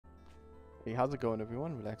Hey, how's it going,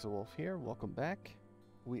 everyone? RelaxinWolf here. Welcome back.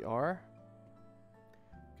 We are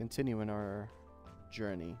continuing our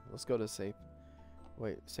journey. Let's go to safe.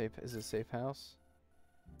 Wait, safe? Is it safe house?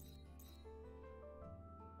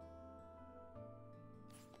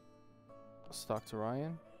 Let's talk to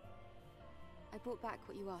Ryan. I brought back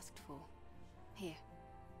what you asked for. Here.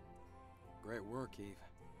 Great work, Eve.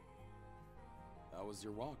 How was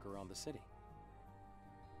your walk around the city?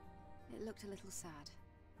 It looked a little sad.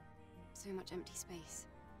 So much empty space.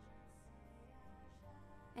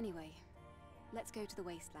 Anyway, let's go to the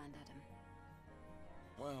Wasteland, Adam.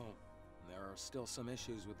 Well, there are still some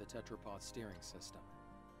issues with the tetrapod steering system.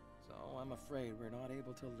 So I'm afraid we're not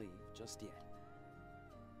able to leave just yet.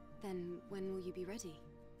 Then when will you be ready?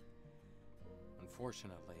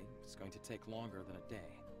 Unfortunately, it's going to take longer than a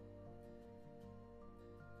day.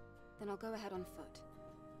 Then I'll go ahead on foot.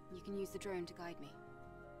 You can use the drone to guide me.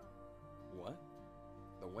 What?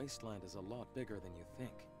 The Wasteland is a lot bigger than you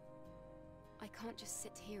think. I can't just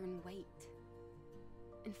sit here and wait.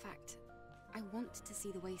 In fact, I want to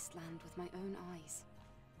see the Wasteland with my own eyes.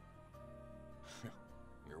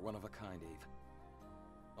 You're one of a kind, Eve.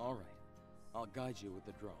 All right, I'll guide you with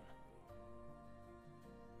the drone.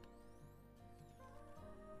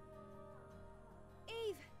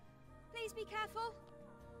 Eve, please be careful.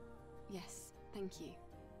 Yes, thank you.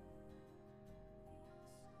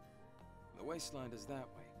 The Wasteland is that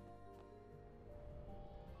way.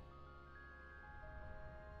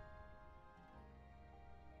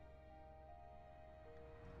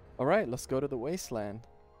 Alright, let's go to the Wasteland.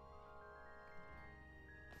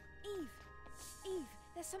 Eve,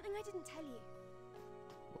 there's something I didn't tell you.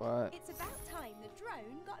 What? It's about time the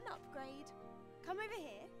drone got an upgrade. Come over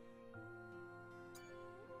here.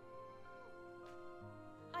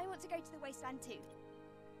 I want to go to the Wasteland too.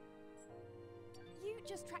 You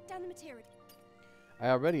just track down the material. I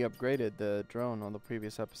already upgraded the drone on the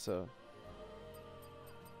previous episode.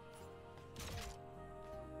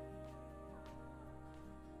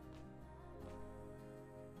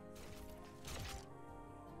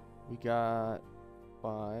 We got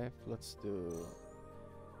 5. Let's do...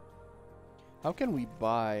 How can we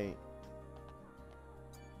buy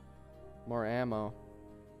more ammo?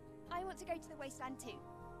 I want to go to the Wasteland too.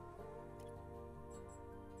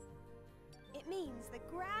 It means the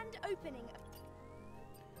grand opening of...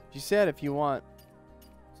 You said if you want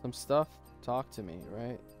some stuff, talk to me,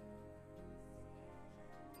 right?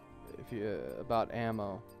 If you about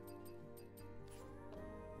ammo.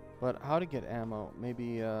 But how to get ammo?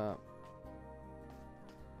 Maybe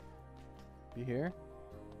be here?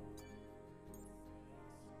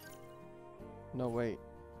 No, wait.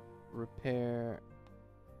 Repair.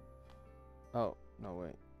 Oh, no,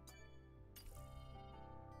 wait.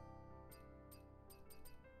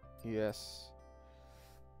 Yes.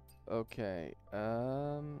 Okay.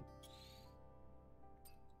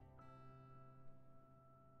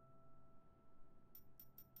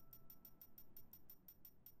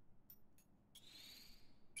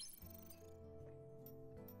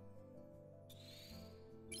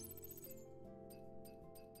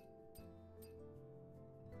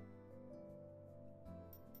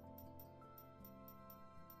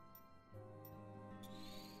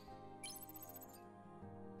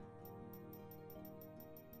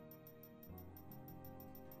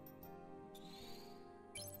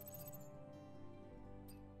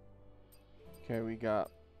 Okay, we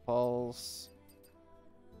got pulse.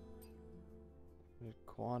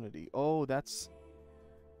 Quantity. Oh, that's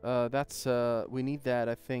we need that,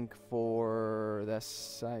 I think, for that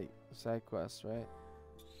side quest, right?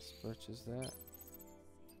 Let's purchase that.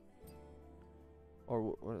 Or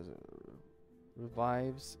what is it?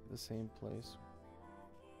 Revives the same place.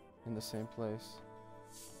 In the same place.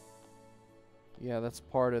 Yeah, that's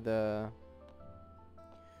part of the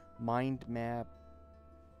mind map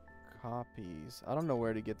copies. I don't know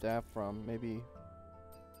where to get that from. Maybe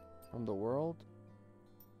from the world?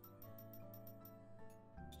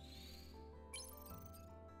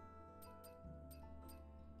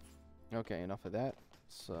 Okay, enough of that.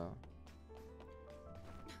 So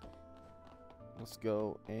let's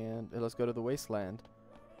go and let's go to the Wasteland.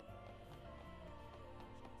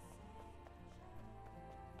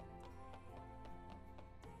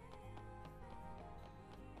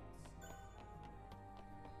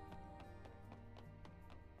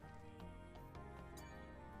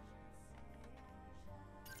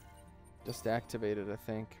 Just activated, I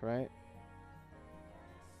think, right?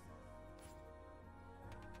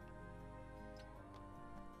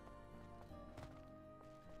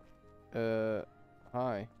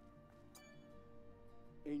 Hi.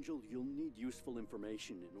 Angel, you'll need useful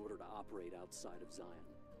information in order to operate outside of Zion.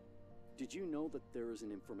 Did you know that there is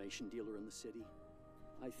an information dealer in the city?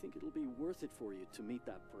 I think it'll be worth it for you to meet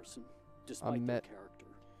that person, despite their character.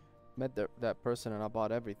 Met that person and I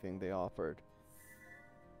bought everything they offered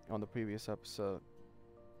on the previous episode.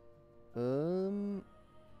 There's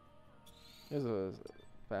a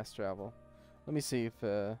fast travel. Let me see if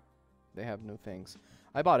they have new things.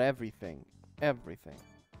 I bought everything. Everything.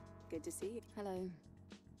 Good to see you. Hello,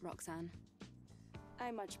 Roxanne.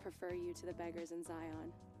 I much prefer you to the beggars in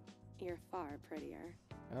Zion. You're far prettier.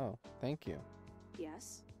 Oh, thank you.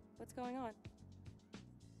 Yes? What's going on?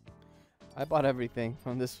 I bought everything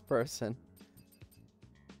from this person.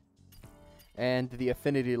 And the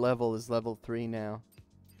affinity level is level 3 now.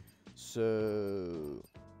 So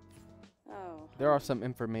Oh. there are some Are you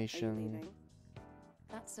information. leaving?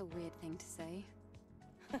 That's a weird thing to say.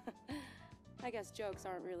 I guess jokes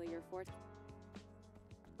aren't really your forte.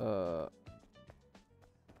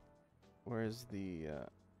 Where's the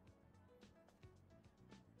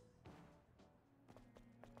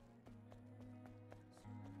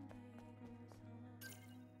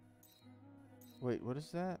wait, what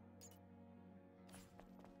is that?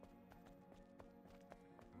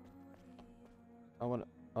 I wanna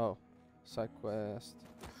oh, side quest.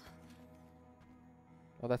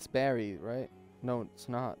 Oh, that's Barry, right? No, it's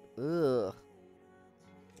not. Ugh.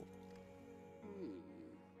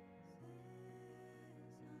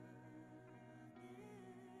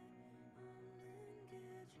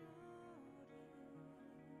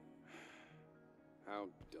 How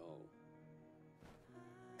dull.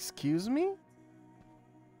 Excuse me?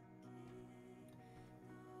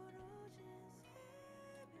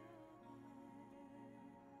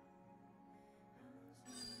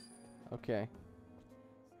 Okay.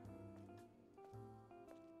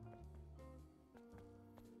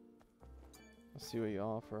 Let's see what you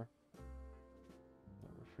offer.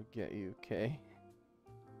 Never forget you, okay?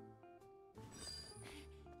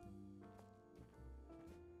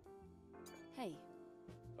 Hey,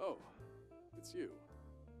 Oh, it's you.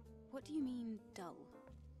 what do you mean, dull?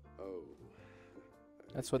 Oh.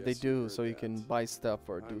 I That's what they guess you do, heard so you can that. buy stuff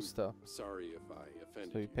or do I'm stuff. Sorry if I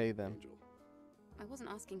offended So you pay them. Angel. I wasn't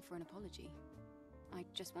asking for an apology. I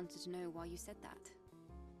just wanted to know why you said that.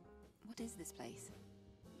 What is this place?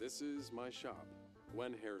 This is my shop,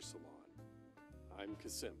 Gwen Hair Salon. I'm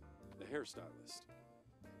Kasim, the hairstylist.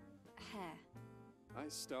 Hair. I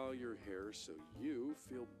style your hair so you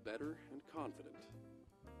feel better and confident.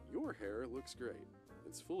 Your hair looks great.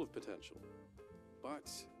 It's full of potential.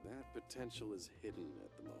 But that potential is hidden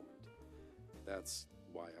at the moment. That's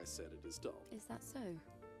why I said it is dull. Is that so?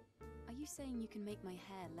 Are you saying you can make my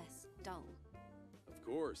hair less dull? Of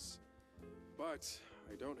course. But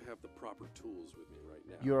I don't have the proper tools with me right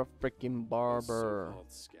now. You're a freaking Those barber.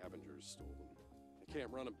 so-called scavengers stole them. I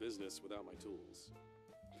can't run a business without my tools.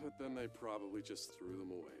 But then they probably just threw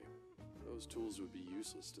them away. Those tools would be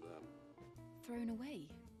useless to them. Thrown away?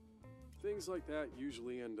 Things like that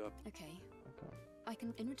usually end up... Okay. Okay. I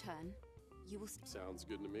can, in return, you will... Sounds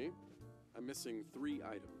good to me. I'm missing 3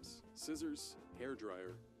 items. Scissors, hair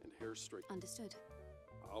dryer, and hair straight. Understood.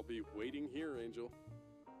 I'll be waiting here, Angel.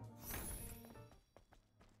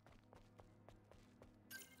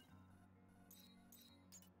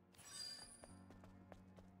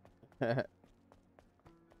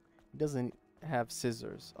 He doesn't have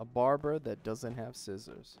scissors. A barber that doesn't have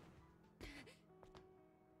scissors.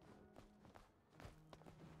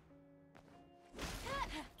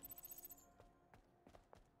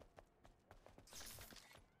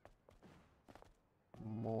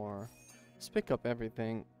 More. Let's pick up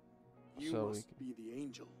everything. You So we must be the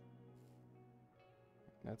angel.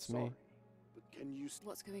 That's Sorry, me. but can you?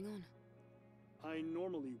 What's going on? I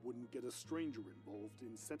normally wouldn't get a stranger involved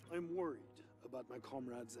in I'm worried about my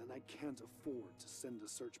comrades, and I can't afford to send a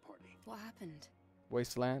search party. What happened?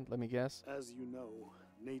 Wasteland, let me guess. As you know,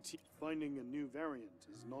 finding a new variant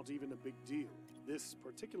is not even a big deal. This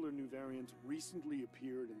particular new variant recently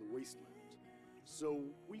appeared in the Wasteland, so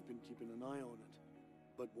we've been keeping an eye on it.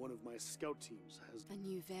 But one of my scout teams has... A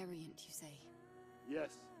new variant, you say? Yes,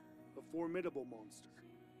 a formidable monster.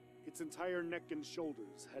 Its entire neck and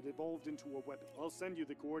shoulders had evolved into a weapon. I'll send you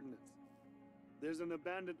the coordinates. There's an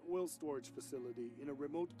abandoned oil storage facility in a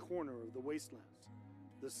remote corner of the Wasteland.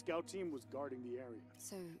 The scout team was guarding the area.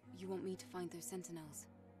 So, you want me to find those sentinels?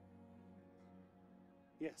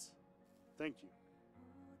 Yes, thank you.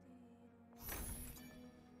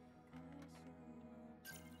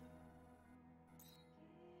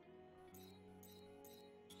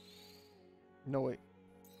 No, wait.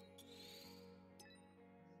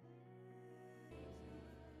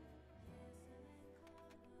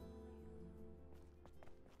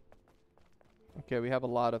 Okay, we have a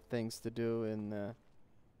lot of things to do in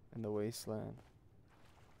the Wasteland.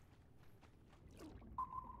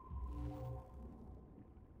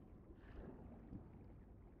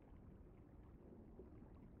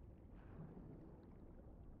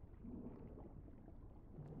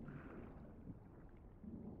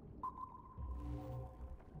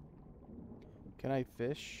 Can I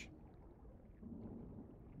fish?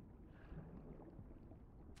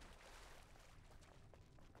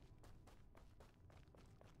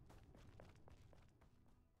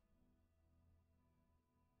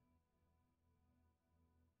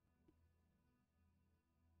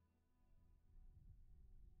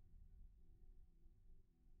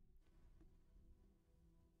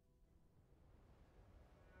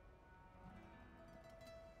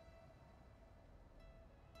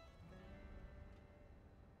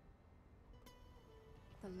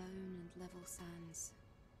 The lone and level sands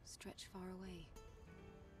stretch far away.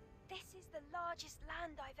 This is the largest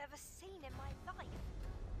land I've ever seen in my life.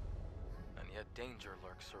 And yet danger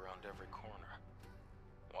lurks around every corner.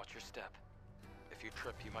 Watch your step. If you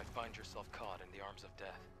trip, you might find yourself caught in the arms of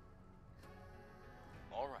death.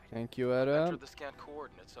 All right. Thank you, Adam. Enter the scanned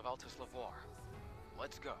coordinates of Altus Lavoir.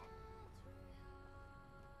 Let's go.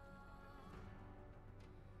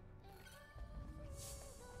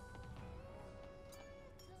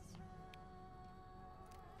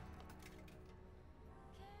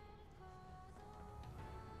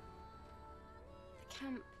 The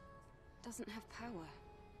camp doesn't have power.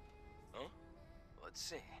 Huh? Let's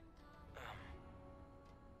see. It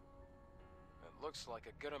looks like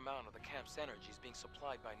a good amount of the camp's energy is being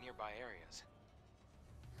supplied by nearby areas.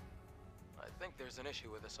 I think there's an issue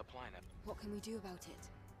with the supply net. What can we do about it?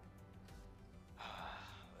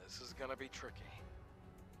 This is gonna be tricky.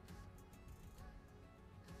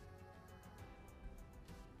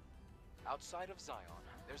 Outside of Zion,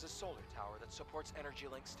 there's a solar tower that supports energy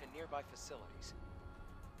links to nearby facilities.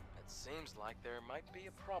 It seems like there might be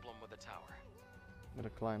a problem with the tower. I'm gonna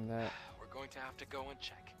climb that. We're going to have to go and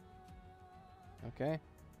check. Okay.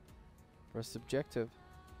 First objective.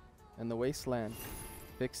 In the Wasteland.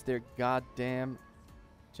 Fix their goddamn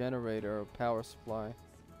generator or power supply.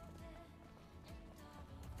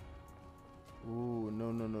 Ooh,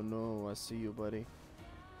 no, no, no, no. I see you, buddy.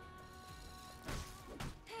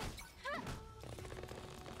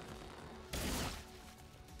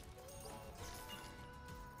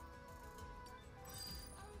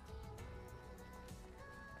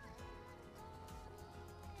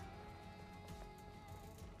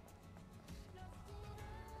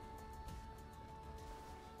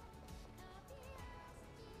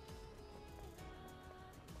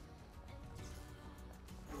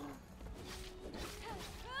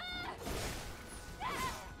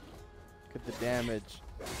 Look at the damage.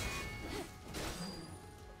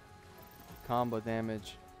 Combo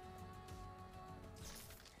damage.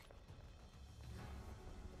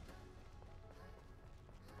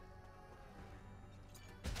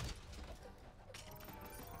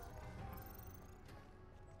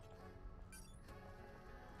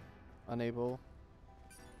 Unable.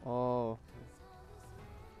 Oh.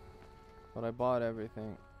 But I bought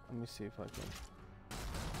everything. Let me see if I can.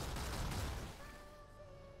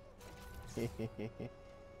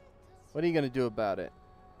 What are you gonna do about it?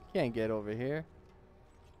 You can't get over here.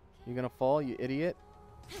 You gonna fall, you idiot?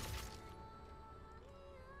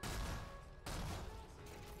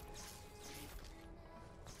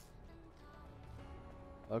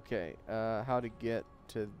 Okay, how to get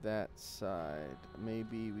to that side?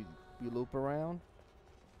 Maybe we loop around?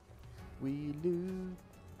 We loop.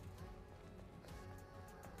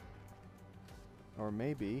 Or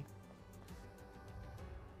maybe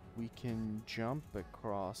we can jump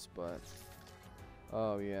across, but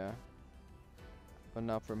oh yeah, but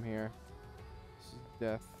not from here. This is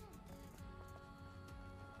death.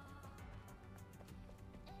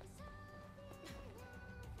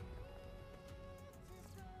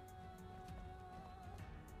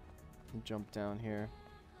 Jump down here,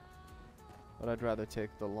 but I'd rather take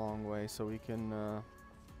the long way so we can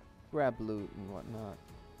grab loot and whatnot.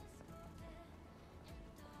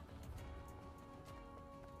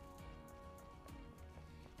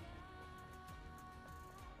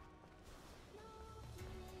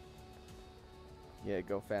 Yeah,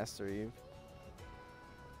 go faster, Eve.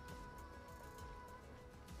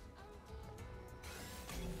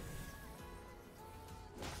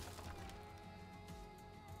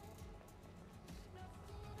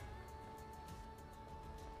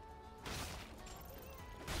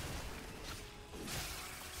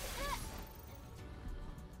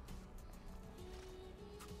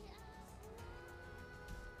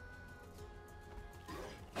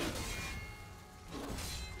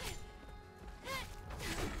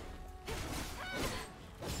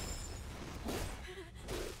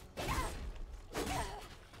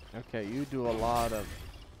 Okay, you do a lot of...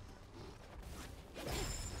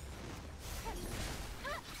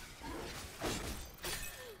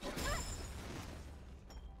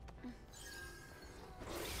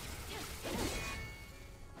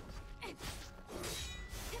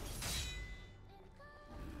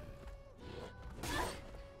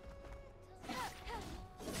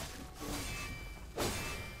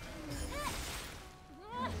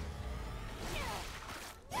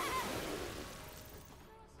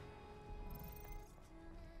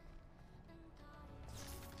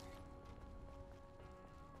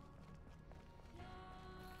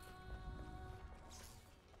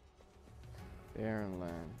 Barren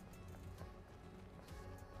land.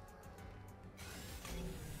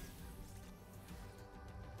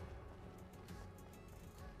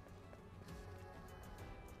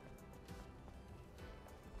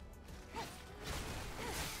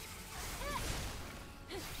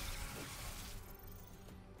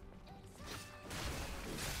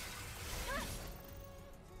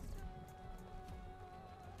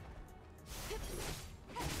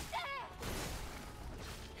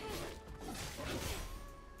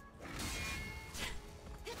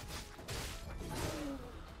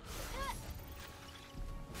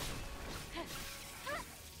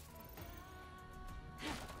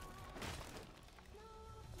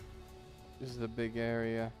 This is a big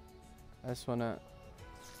area. I just wanna...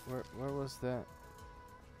 Where was that?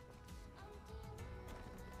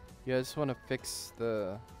 Yeah, I just wanna fix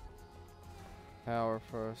the power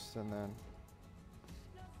first and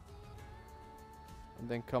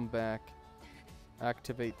then come back,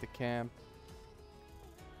 activate the camp,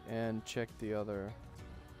 and check the other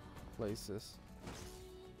places.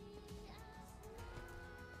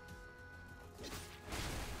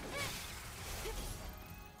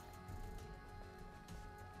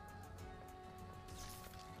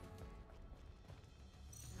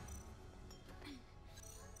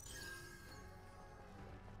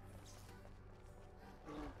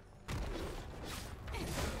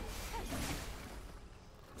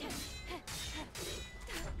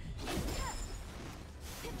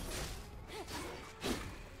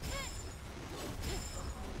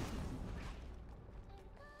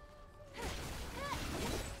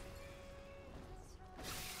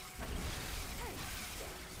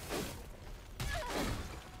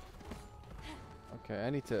 Okay, I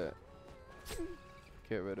need to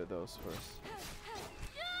get rid of those first.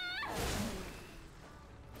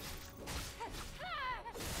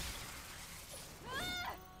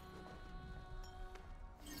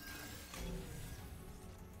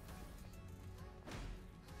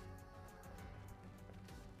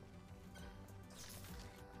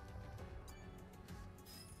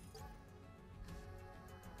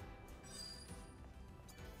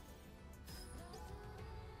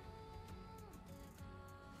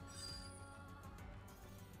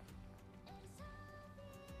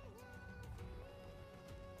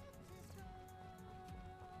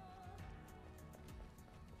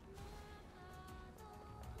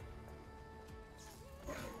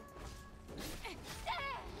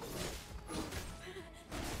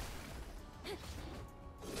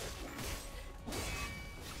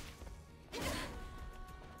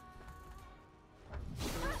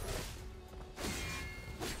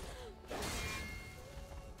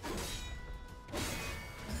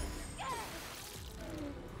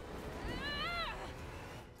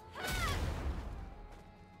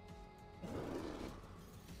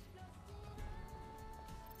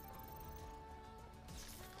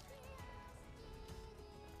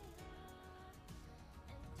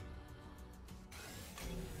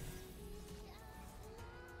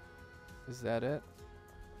 Is that it?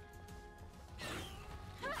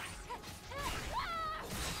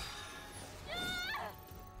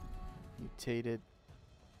 Mutated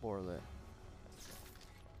Borlet.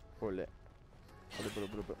 Borlet.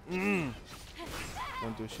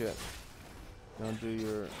 Don't do shit. Don't do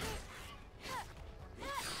your...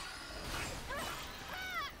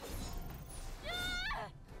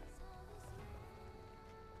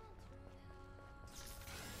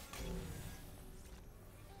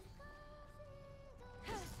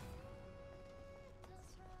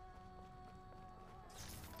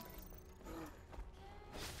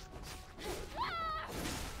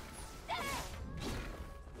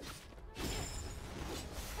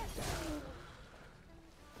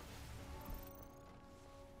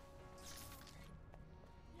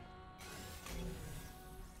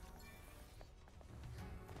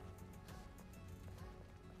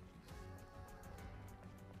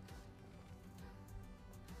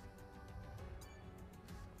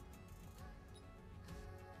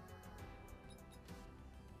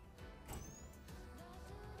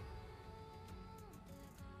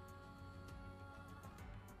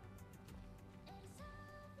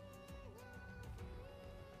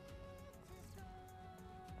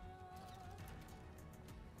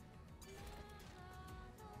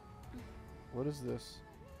 What is this?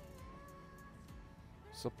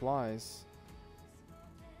 Supplies.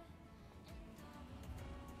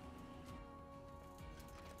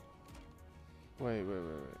 Wait.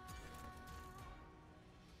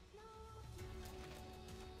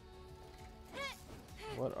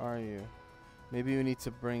 What are you? Maybe we need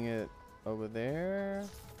to bring it over there.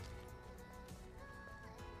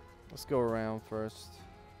 Let's go around first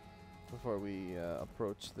before we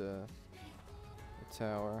approach the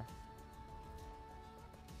tower.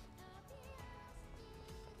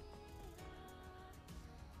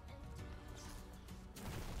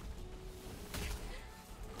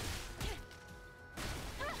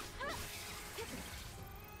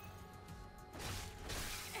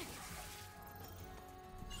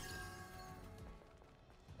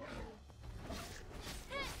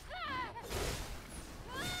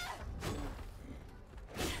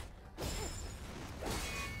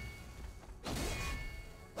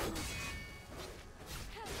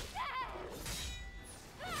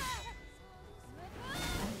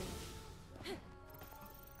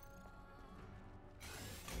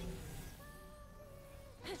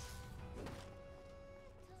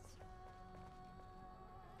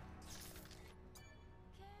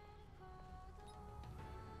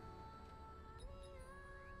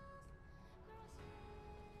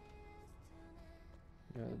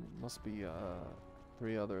 Yeah, must be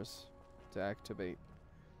 3 others to activate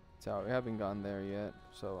tower. We haven't gone there yet,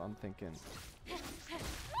 so I'm thinking.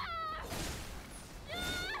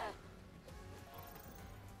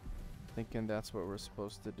 Thinking that's what we're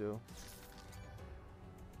supposed to do.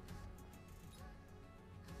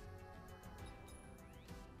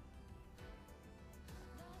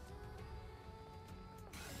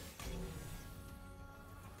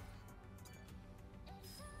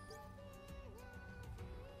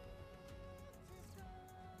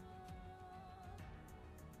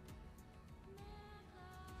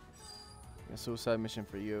 A suicide mission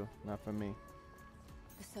for you, not for me.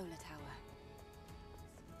 The solar tower.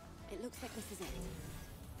 It looks like this is it.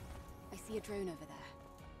 I see a drone over there.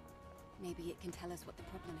 Maybe it can tell us what the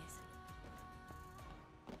problem is.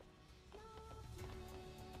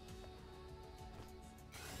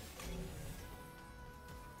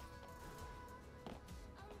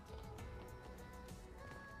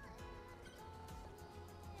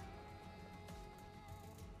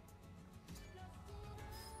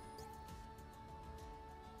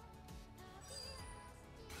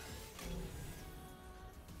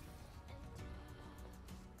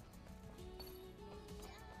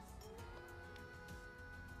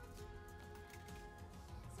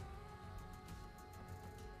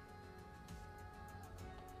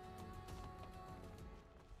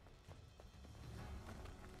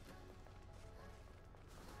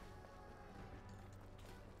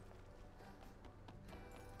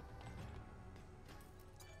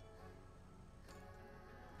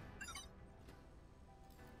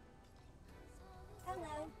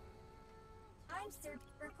 Hello. I'm Sir,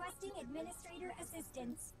 requesting administrator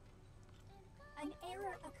assistance. An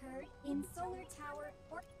error occurred in solar tower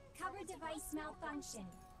or cover device malfunction.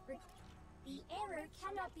 The error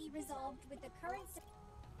cannot be resolved with the current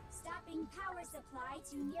stopping power supply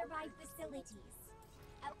to nearby facilities.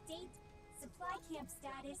 Update, supply camp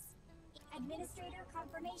status, administrator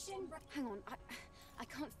confirmation. Hang on, I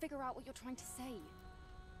can't figure out what you're trying to say.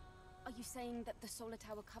 Are you saying that the solar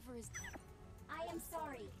tower cover is... I am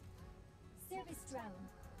sorry. Service drone.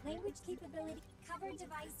 Language capability. Cover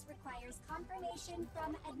device requires confirmation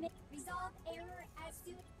from admin. Resolve error as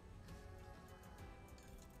soon.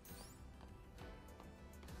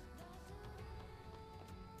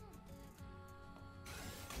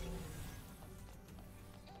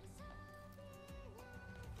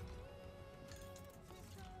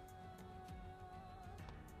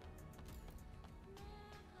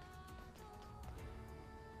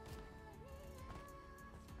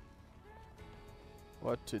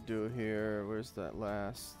 What to do here? Where's that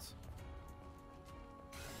last?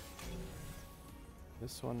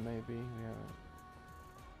 This one maybe?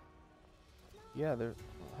 Yeah, there.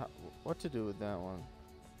 What to do with that one?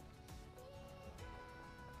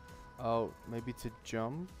 Oh, maybe to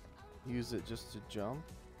jump? Use it just to jump?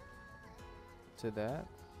 To that?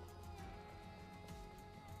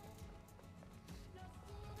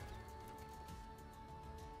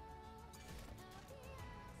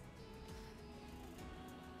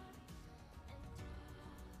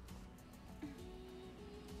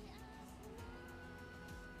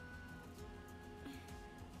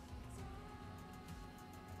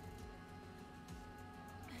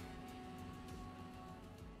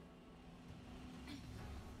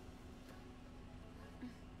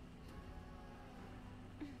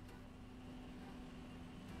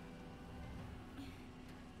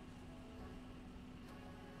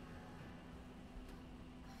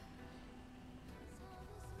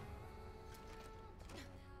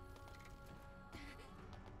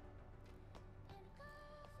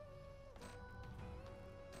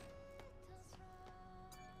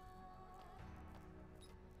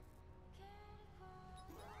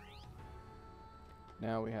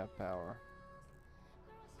 Now we have power.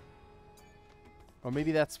 Or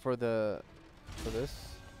maybe that's for the... for this?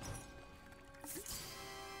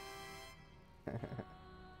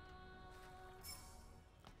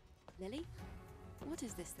 Lily? What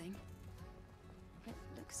is this thing? It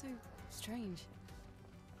looks so strange.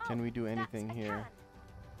 Can we do anything that's a here?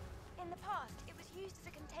 Can. In the past, it was used as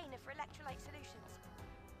a container for electrolyte solutions.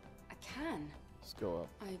 A can? Let's go up.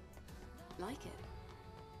 I like it.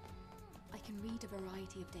 I can read a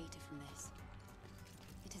variety of data from this.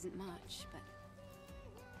 It isn't much, but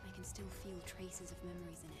I can still feel traces of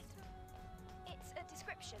memories in it. It's a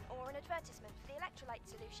description or an advertisement for the electrolyte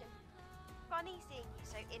solution. Funny seeing you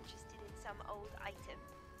so interested in some old item.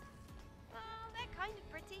 Well, they're kind of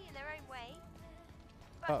pretty in their own way.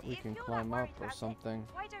 But Thought we if can you're climb that up worried or about it, something.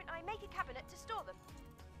 why don't I make a cabinet to store them?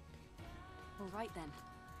 All right then.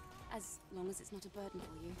 As long as it's not a burden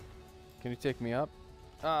for you. Can you take me up?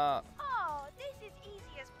 Oh, this is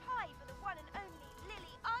easy as pie for the one and only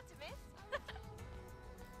Lily Artemis.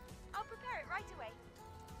 I'll prepare it right away.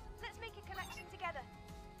 Let's make a collection together.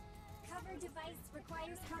 Cover device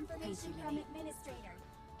requires confirmation Lily. from administrator.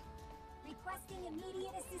 Requesting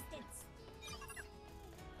immediate assistance.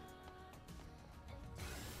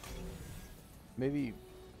 Maybe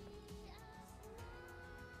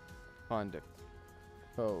find a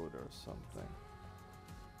code or something.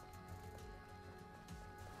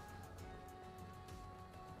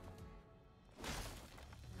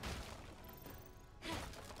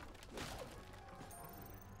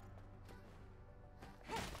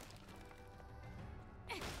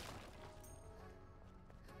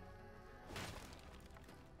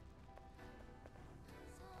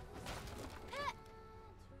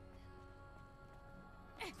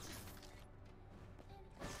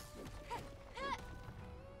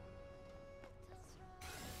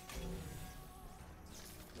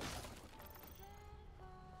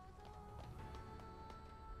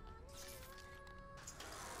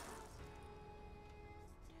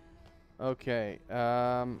 Okay,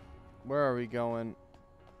 where are we going?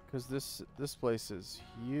 Because this place is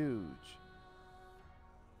huge.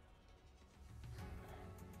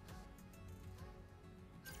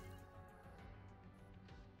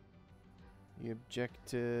 The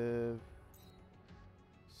objective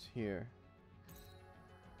is here.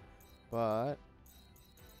 But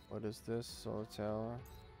what is this? Solar tower.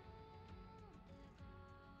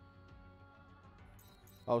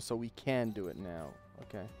 Oh, so we can do it now.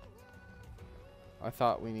 Okay. I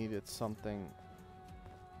thought we needed something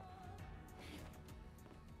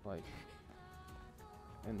like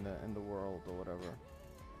in the world or whatever.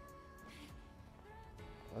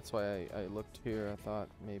 That's why I looked here. I thought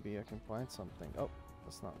maybe I can find something. Oh,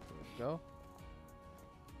 that's not where to go.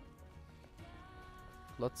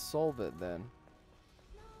 Let's solve it then.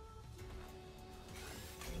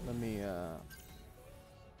 Let me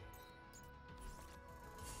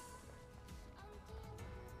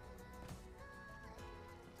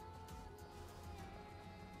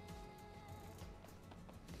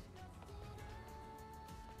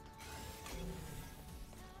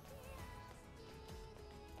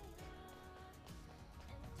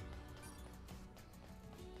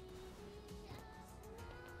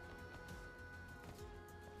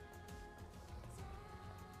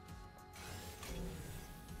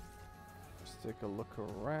take a look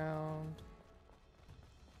around.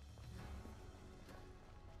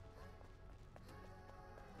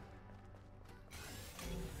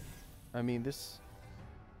 I mean, this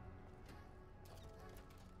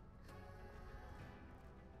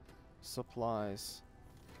supplies.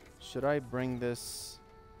 Should I bring this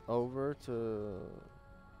over to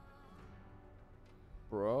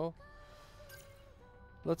bro?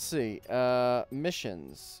 Let's see.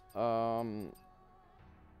 Missions.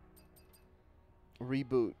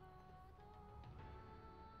 Reboot.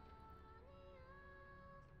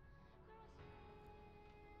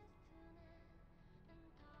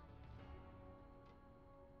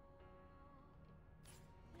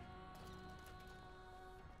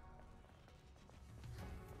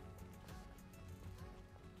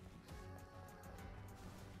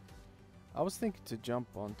 I was thinking to jump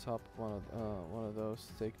on top of one of those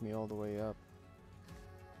to take me all the way up.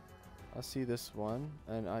 I see this one,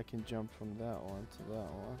 and I can jump from that one to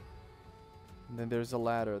that one. And then there's a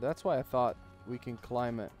ladder. That's why I thought we can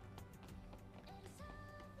climb it.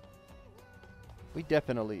 We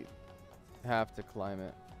definitely have to climb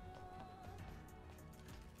it.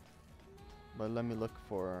 But let me look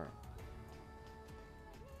for...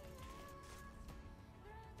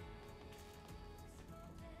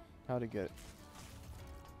 how to get...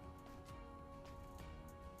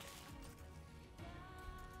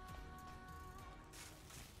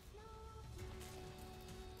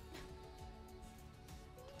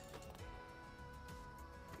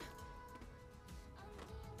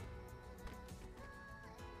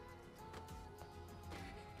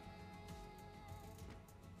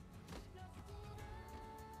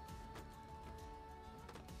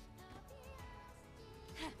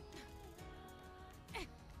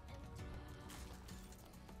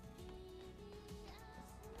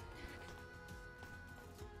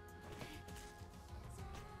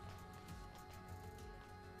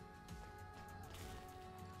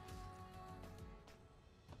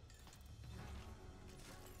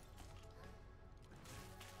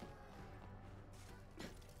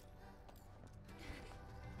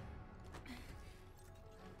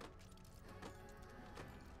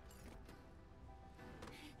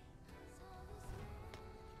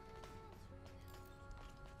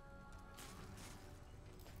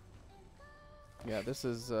 Yeah, this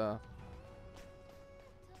is yeah,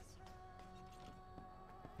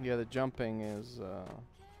 the jumping is a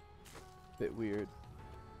bit weird.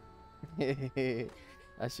 I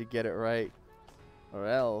should get it right, or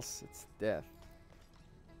else it's death.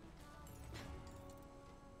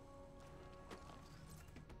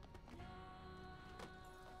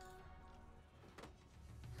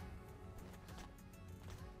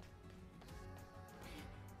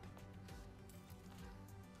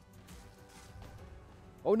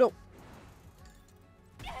 Oh no!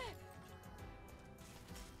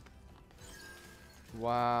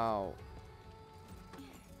 Wow.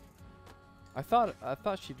 I thought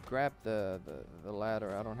she'd grab the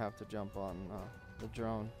ladder. I don't have to jump on the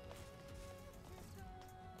drone.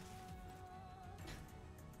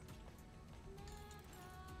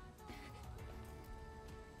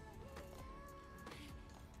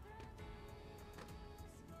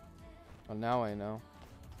 Well, now I know.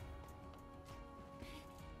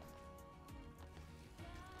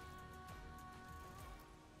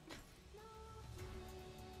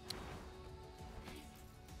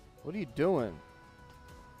 What are you doing?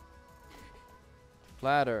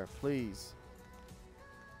 Ladder, please.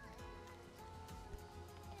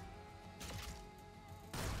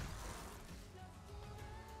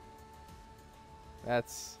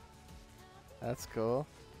 That's cool.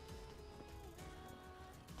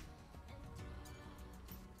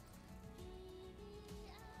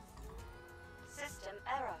 System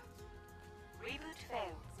error. Reboot failed.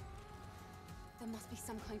 There must be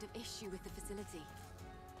some kind of issue with the facility.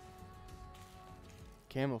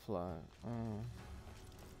 Camouflage. Oh.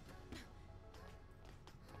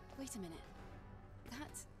 Wait a minute.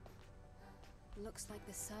 That looks like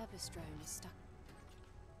the service drone is stuck.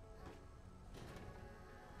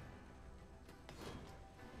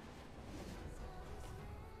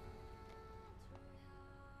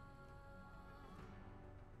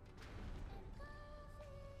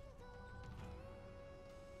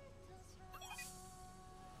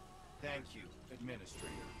 Thank you,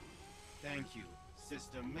 Administrator. Thank you.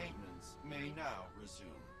 System maintenance may now resume.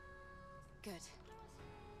 Good.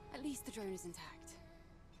 At least the drone is intact.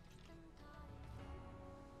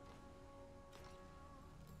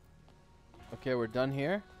 Okay, we're done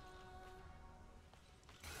here.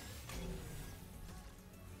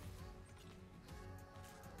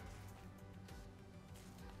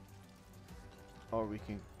 Or we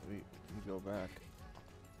can go back.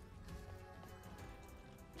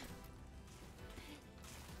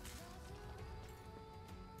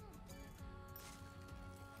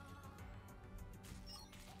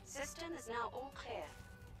 System is now all clear.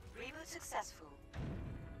 Reboot successful.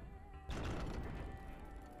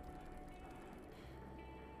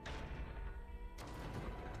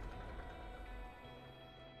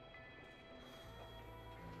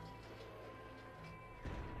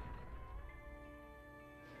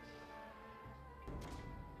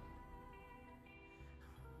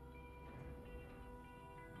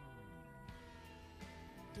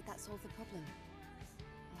 Did that solve the problem?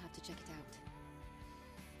 I'll have to check it out.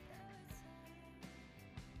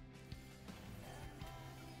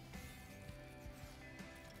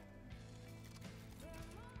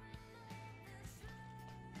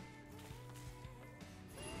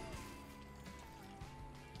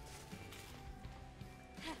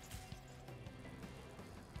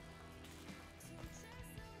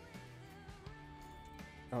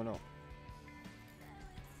 Oh no.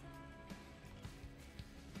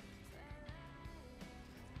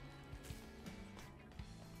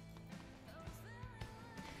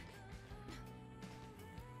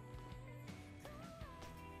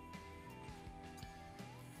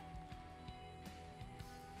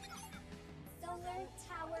 Solar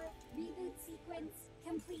tower reboot sequence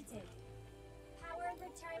completed. Power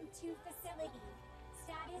returned to facility.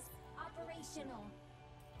 Status operational.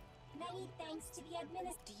 Many thanks to the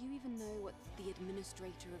Do you even know what the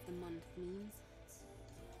Administrator of the Month means?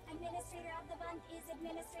 Administrator of the Month is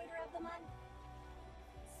Administrator of the Month.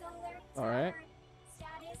 Solar All tower right.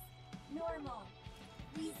 status normal.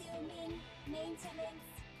 Resuming maintenance.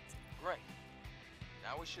 Great.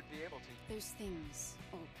 Now we should be able to... Those things,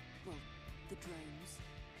 or, well, the drones.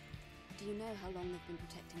 Do you know how long they've been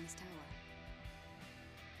protecting this tower?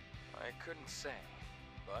 I couldn't say,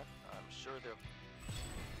 but I'm sure they'll...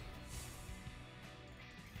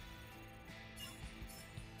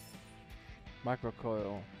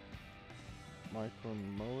 Microcoil,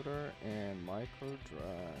 micromotor, and microdrive.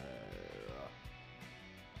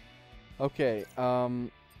 Okay,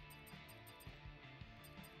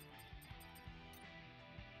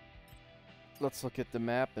 let's look at the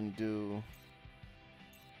map and do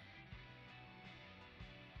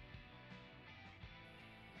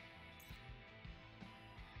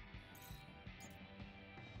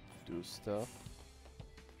do stuff.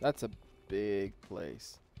 That's a big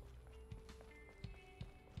place.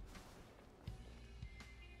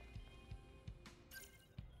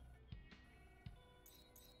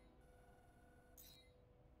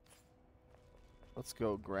 Let's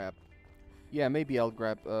go grab. Yeah, maybe I'll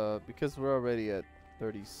grab, because we're already at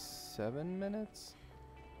 37 minutes.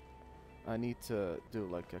 I need to do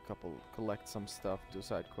like a couple, collect some stuff, do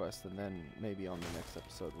side quests, and then maybe on the next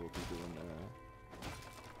episode we'll be doing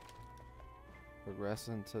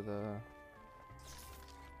progressing to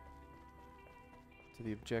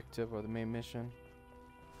the objective or the main mission.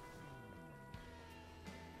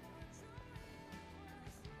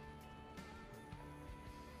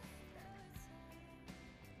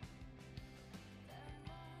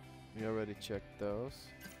 We already checked those.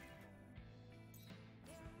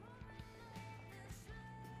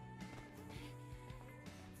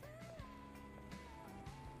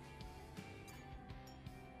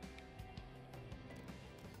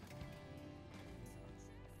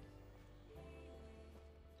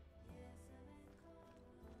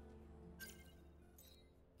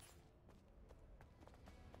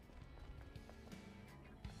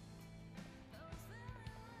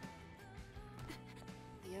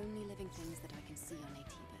 The only living things that I can see are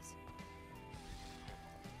Naytibas.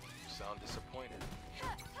 You sound disappointed. It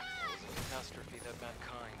was a catastrophe that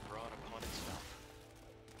mankind brought upon itself.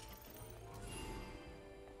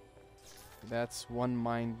 That's one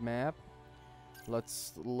mind map.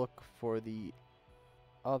 Let's look for the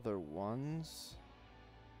other ones.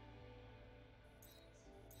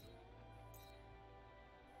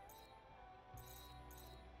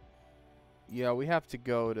 Yeah, we have to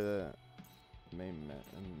go to main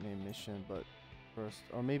mission, but first,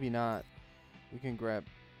 or maybe not. We can grab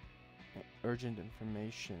urgent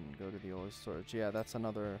information. Go to the oil storage. Yeah, that's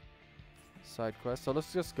another side quest. So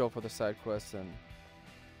let's just go for the side quest, and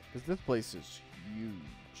because this place is huge.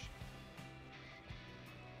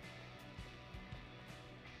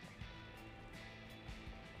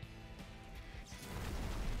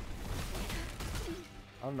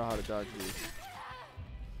 I don't know how to dodge these.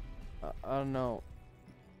 I don't know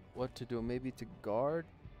what to do. Maybe to guard?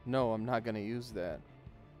 No, I'm not gonna use that.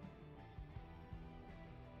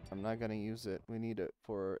 I'm not gonna use it. We need it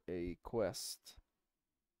for a quest.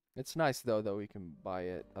 It's nice though that we can buy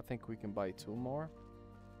it. I think we can buy 2 more.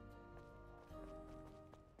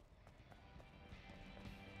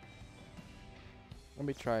 Let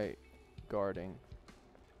me try guarding.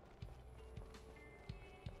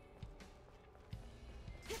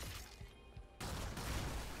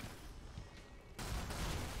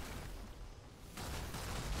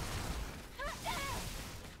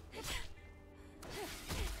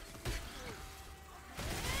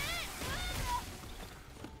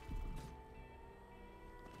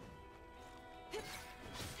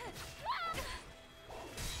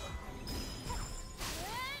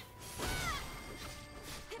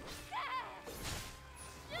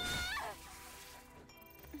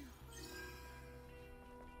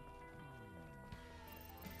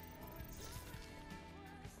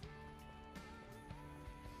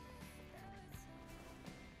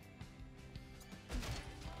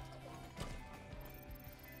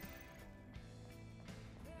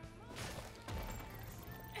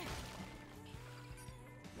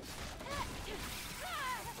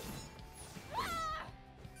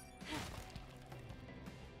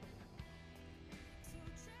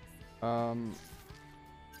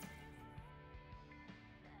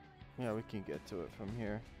 Yeah, we can get to it from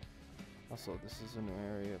here. Also, this is a new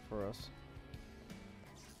area for us,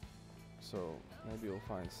 so maybe we'll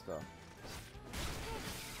find stuff.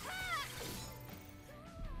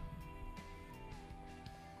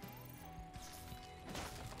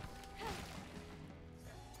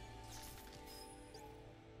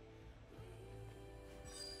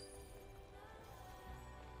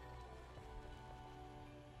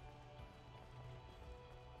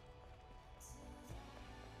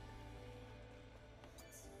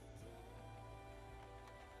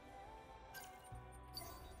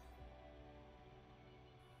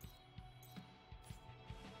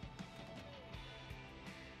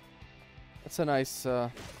 It's a nice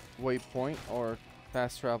waypoint or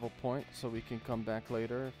fast travel point, so we can come back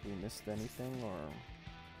later if we missed anything or...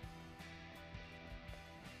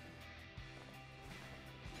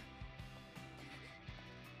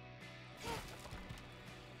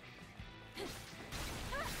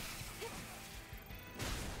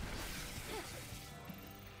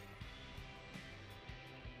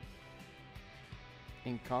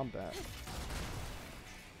 in combat.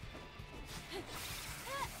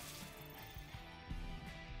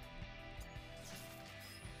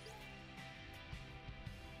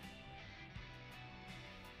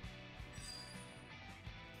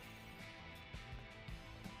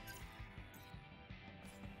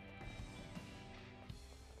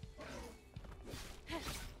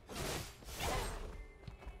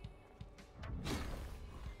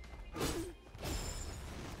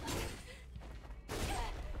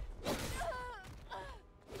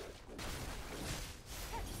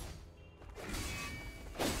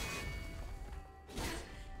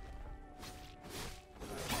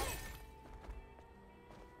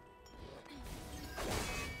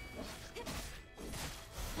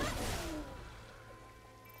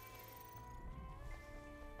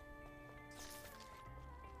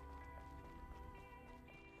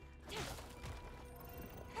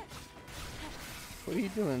 What are you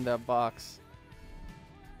doing in that box?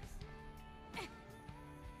 I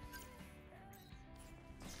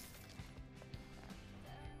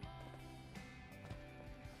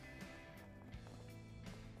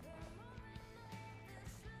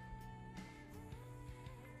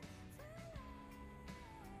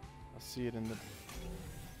see it in the...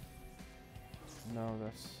 No,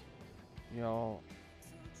 that's... y'all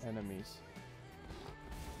enemies.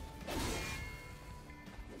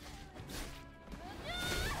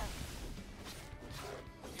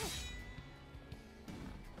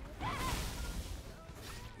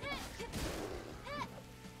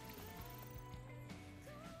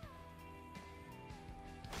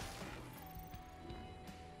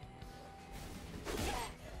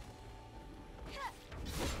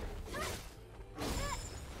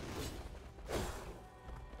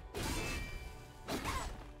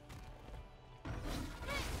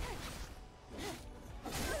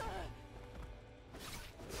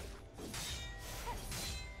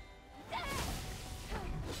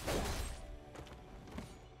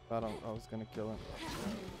 I was gonna kill him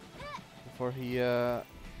before he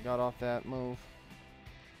got off that move.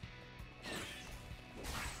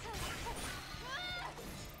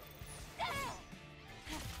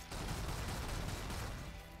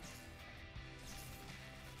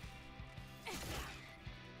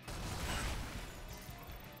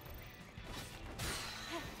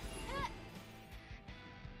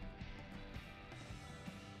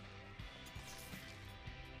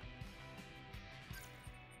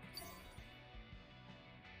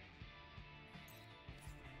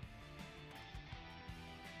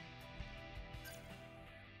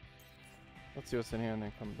 Let's see what's in here and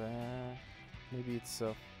then come back. Maybe it's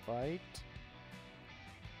a fight?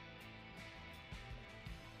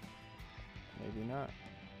 Maybe not.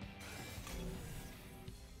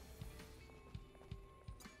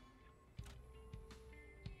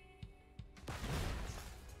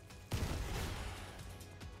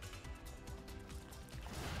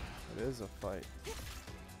 It is a fight.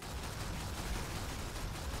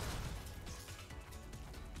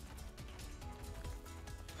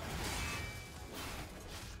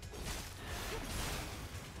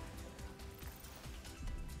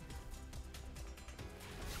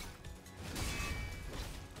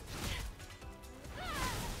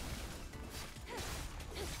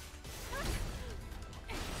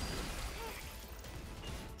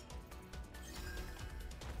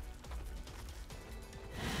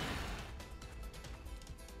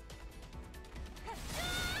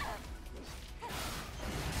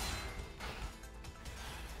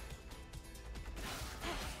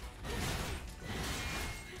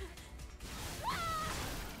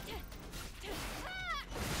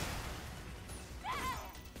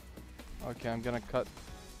 Okay, I'm gonna cut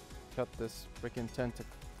this freaking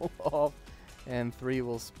tentacle off, and 3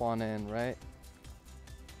 will spawn in, right?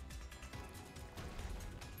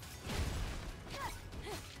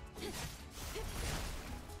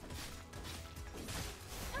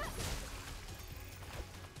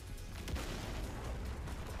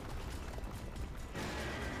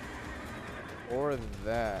 Or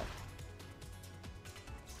that.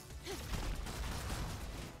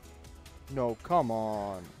 No, come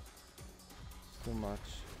on. Too much.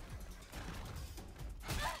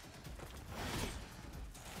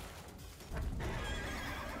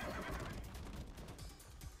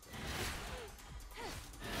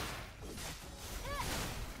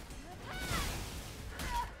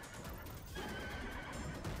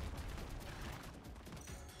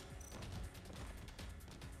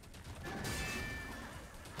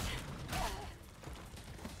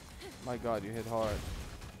 My God, you hit hard.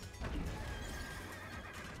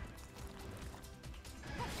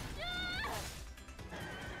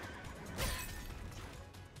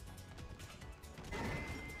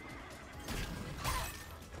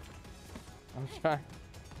 I'm trying.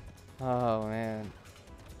 Oh man.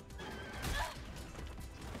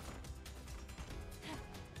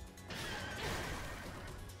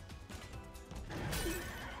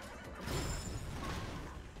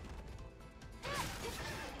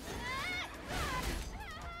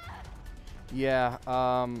 Yeah,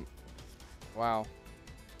 wow.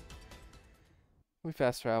 We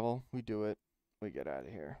fast travel, we do it, we get out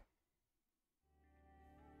of here.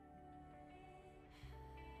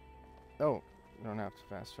 Oh, you don't have to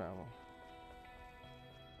fast travel.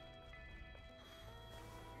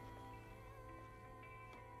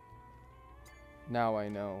 Now I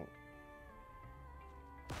know.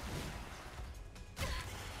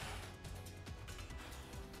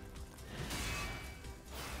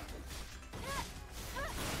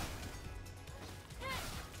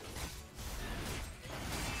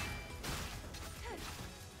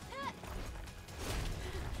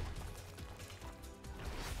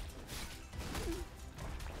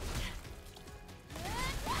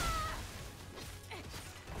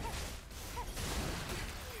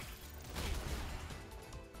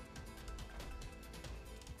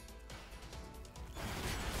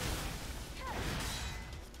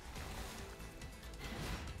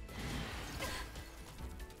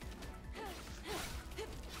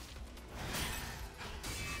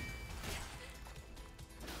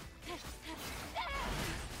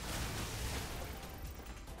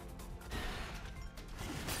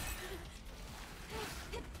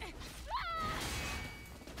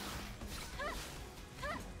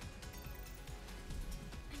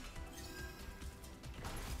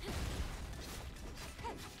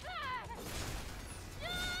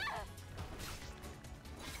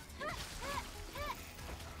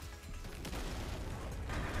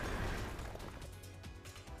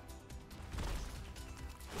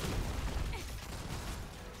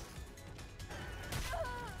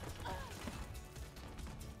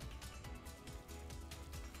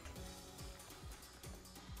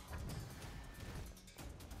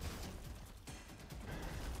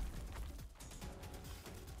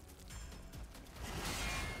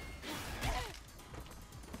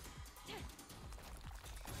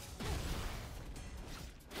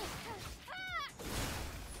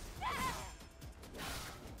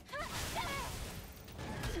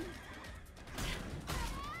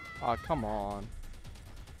 Aw, come on.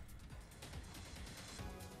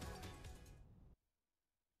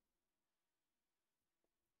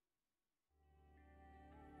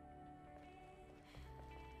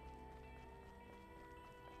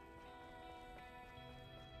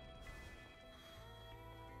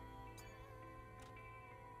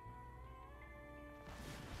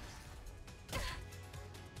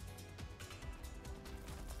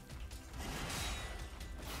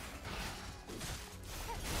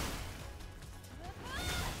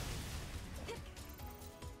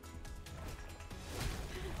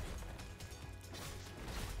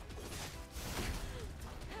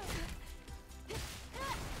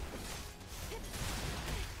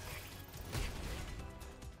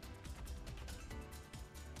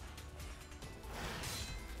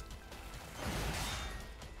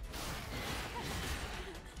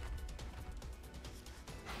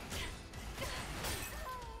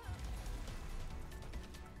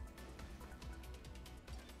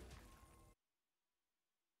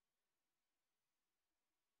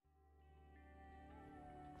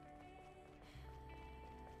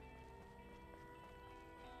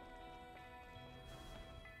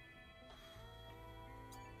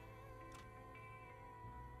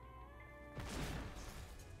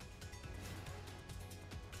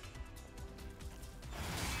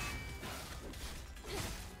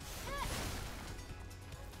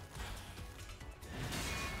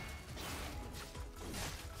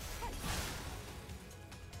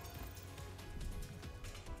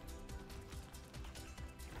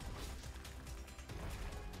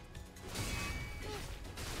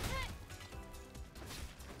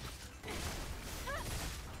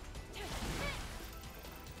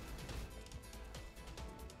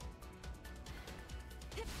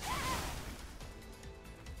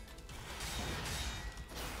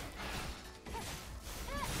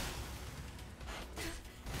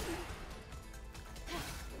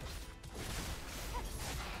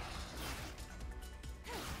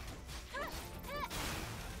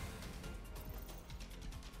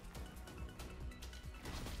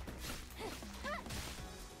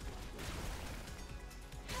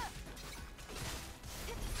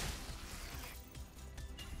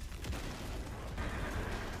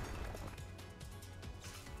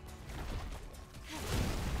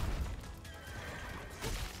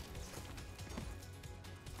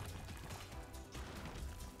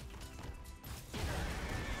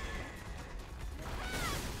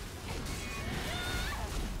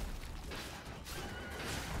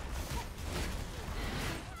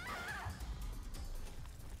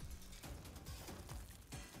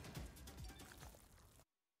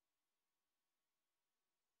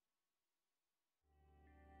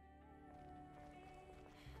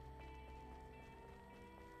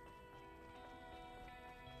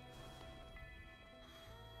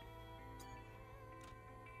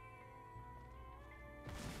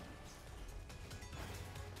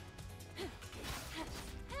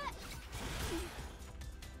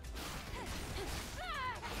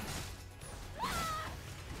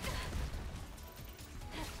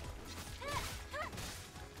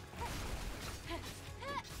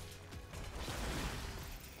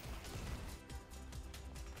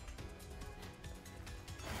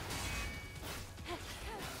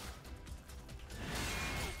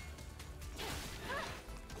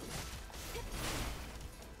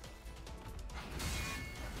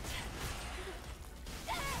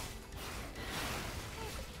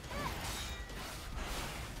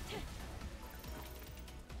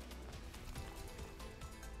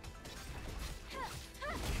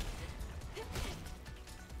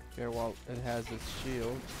 Okay, while it has its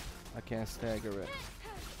shield, I can't stagger it.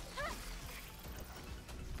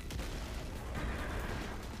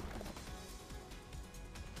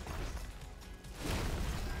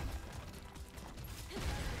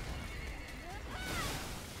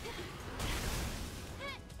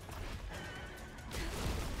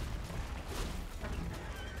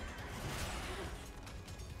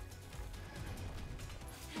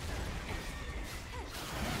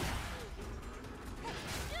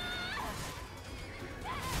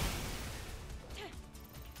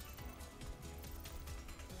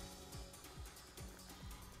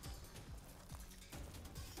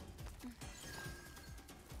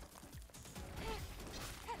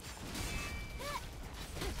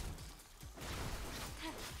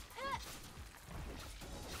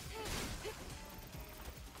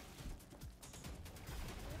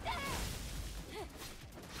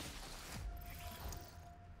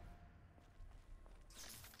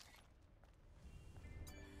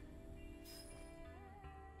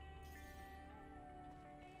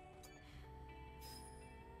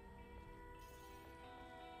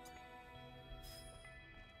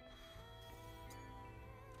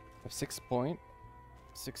 I have 6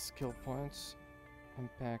 skill points.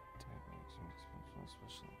 Impact.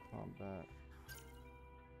 Special combat.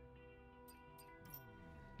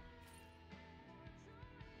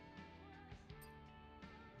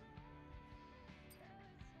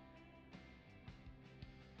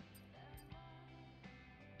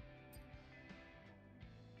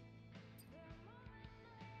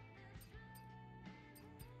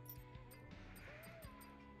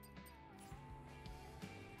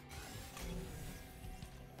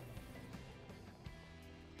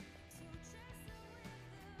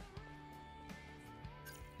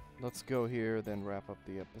 Let's go here, then wrap up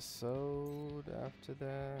the episode after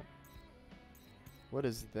that. What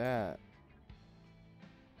is that?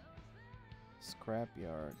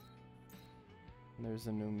 Scrapyard. There's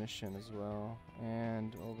a new mission as well.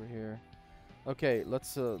 And over here. Okay,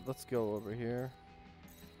 let's go over here.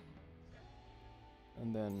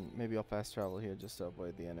 And then maybe I'll fast travel here just to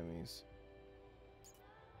avoid the enemies.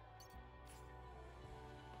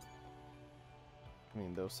 I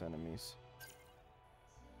mean those enemies.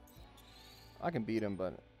 I can beat him,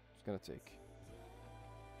 but it's gonna take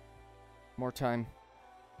more time.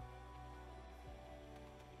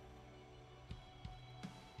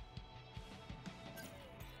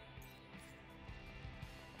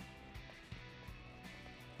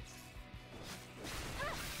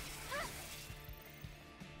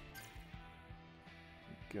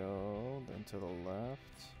 Go, then to the left.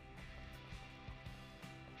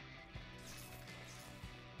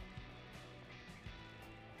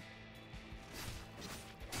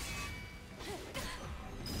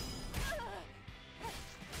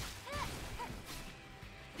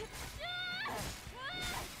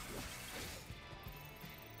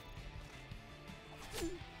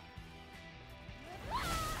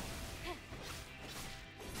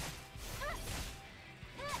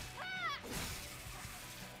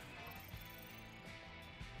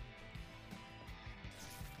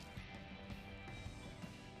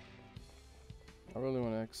 I really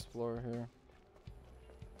want to explore here.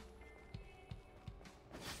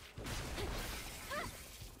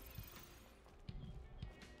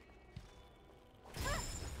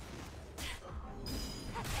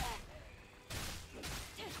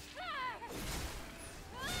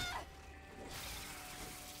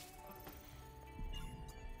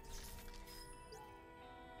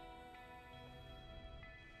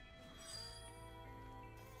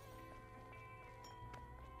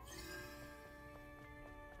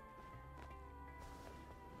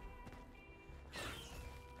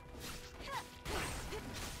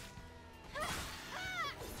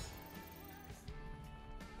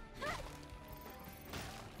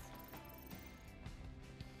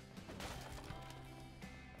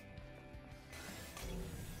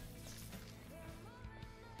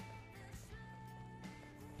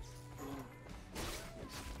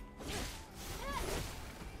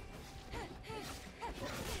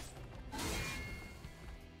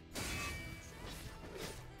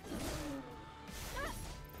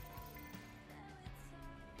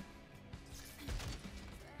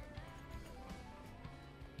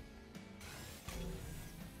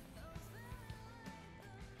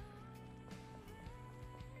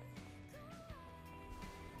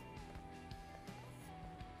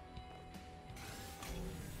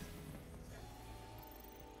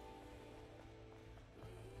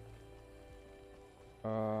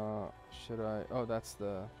 Should I? Oh, that's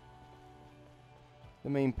the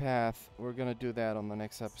main path. We're gonna do that on the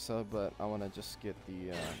next episode, but I want to just get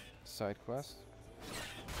the side quest.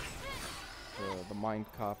 The mind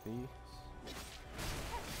copy.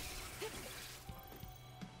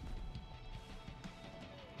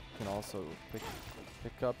 Can also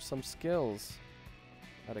pick up some skills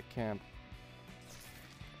at a camp.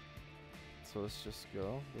 So let's just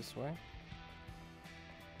go this way.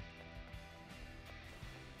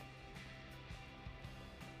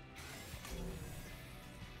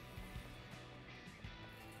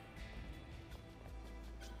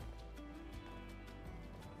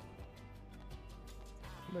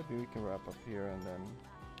 Maybe we can wrap up here and then...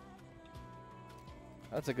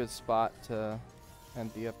 That's a good spot to end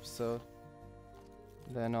the episode.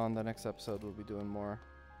 Then on the next episode we'll be doing more.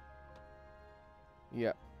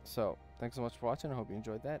 Yeah, so thanks so much for watching. I hope you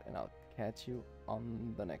enjoyed that, and I'll catch you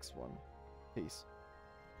on the next one. Peace.